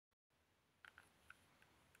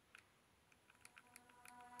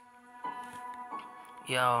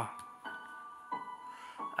Yo,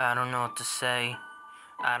 I don't know what to say.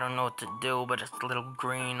 I don't know what to do, but it's a little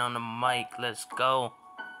green on the mic. Let's go.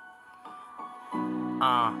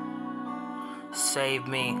 Save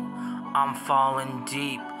me. I'm falling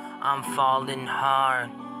deep. I'm falling hard.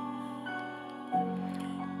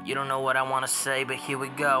 You don't know what I want to say, but here we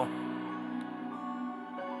go.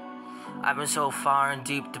 I've been so far in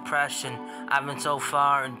deep depression. I've been so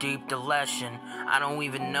far in deep deletion. I don't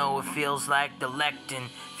even know, it feels like delecting.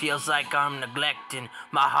 Feels like I'm neglecting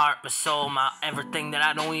my heart, my soul, my everything that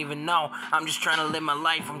I don't even know. I'm just trying to live my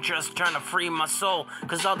life. I'm just trying to free my soul.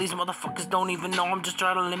 Cause all these motherfuckers don't even know. I'm just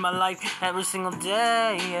trying to live my life every single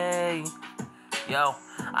day. Yo,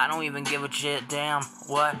 I don't even give a shit, damn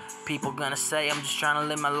what people gonna say. I'm just trying to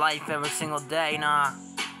live my life every single day, nah.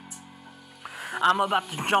 I'm about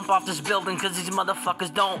to jump off this building cause these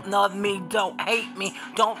motherfuckers don't love me, don't hate me,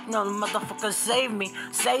 don't know motherfuckers save me.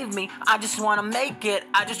 I just wanna make it,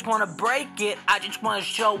 I just wanna break it, I just wanna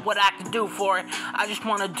show what I can do for it. I just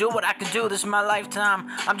wanna do what I can do, this is my lifetime.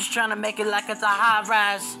 I'm just trying to make it like it's a high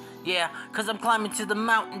rise. Yeah, cause I'm climbing to the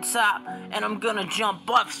mountaintop and I'm gonna jump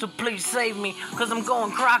up, so please save me. Cause I'm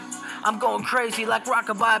going crazy like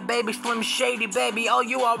Rockabye, baby, Slim Shady, baby. Oh,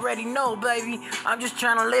 you already know, baby. I'm just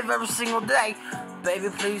trying to live every single day. Baby,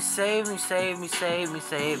 please save me, save me, save me,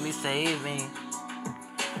 save me, save me.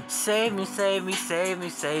 Save me, save me, save me,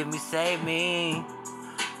 save me, save me.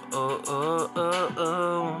 Oh, oh,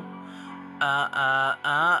 oh,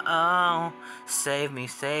 oh. Save me,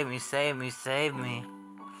 save me, save me, save me.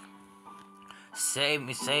 Save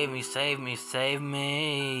me, save me, save me, save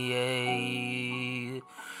me, yeah.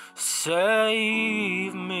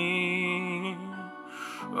 Save me.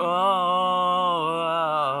 Oh.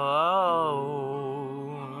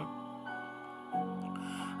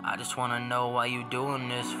 I just wanna know why you doing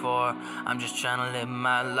this for. I'm just trying to live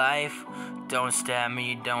my life. Don't stab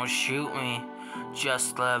me, don't shoot me.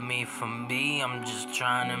 Just love me for me. I'm just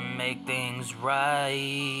trying to make things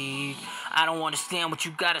right. I don't understand what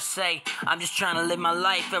you gotta say. I'm just trying to live my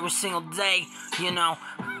life every single day. You know,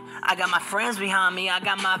 I got my friends behind me. I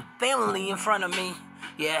got my family in front of me.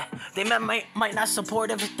 Yeah, they might not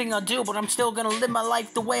support everything I do, but I'm still gonna live my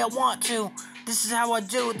life the way I want to. This is how I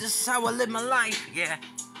do it. This is how I live my life. Yeah.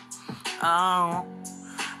 Oh,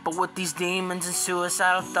 but with these demons and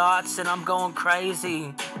suicidal thoughts, and I'm going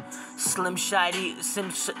crazy. Slim Shady,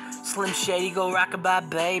 go Rockabye,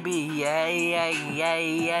 baby. Yeah, yeah, yeah,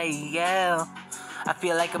 yeah, yeah. I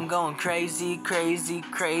feel like I'm going crazy, crazy,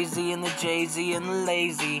 crazy, and the Jay-Z and the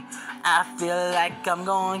lazy. I feel like I'm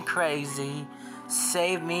going crazy.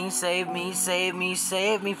 Save me, save me, save me,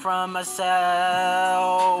 save me from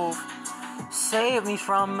myself. Save me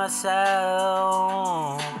from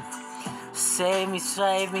myself. Save me,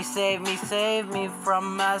 save me, save me, save me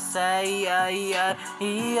from myself.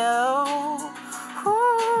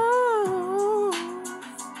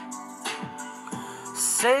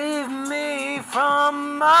 Save me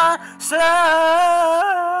from myself.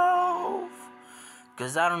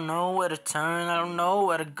 Cause I don't know where to turn, I don't know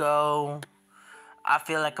where to go. I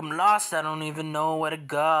feel like I'm lost, I don't even know where to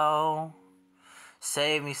go.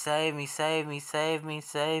 Save me, save me, save me, save me,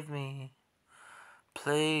 save me.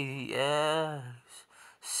 Please, yes,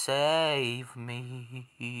 save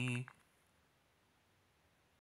me.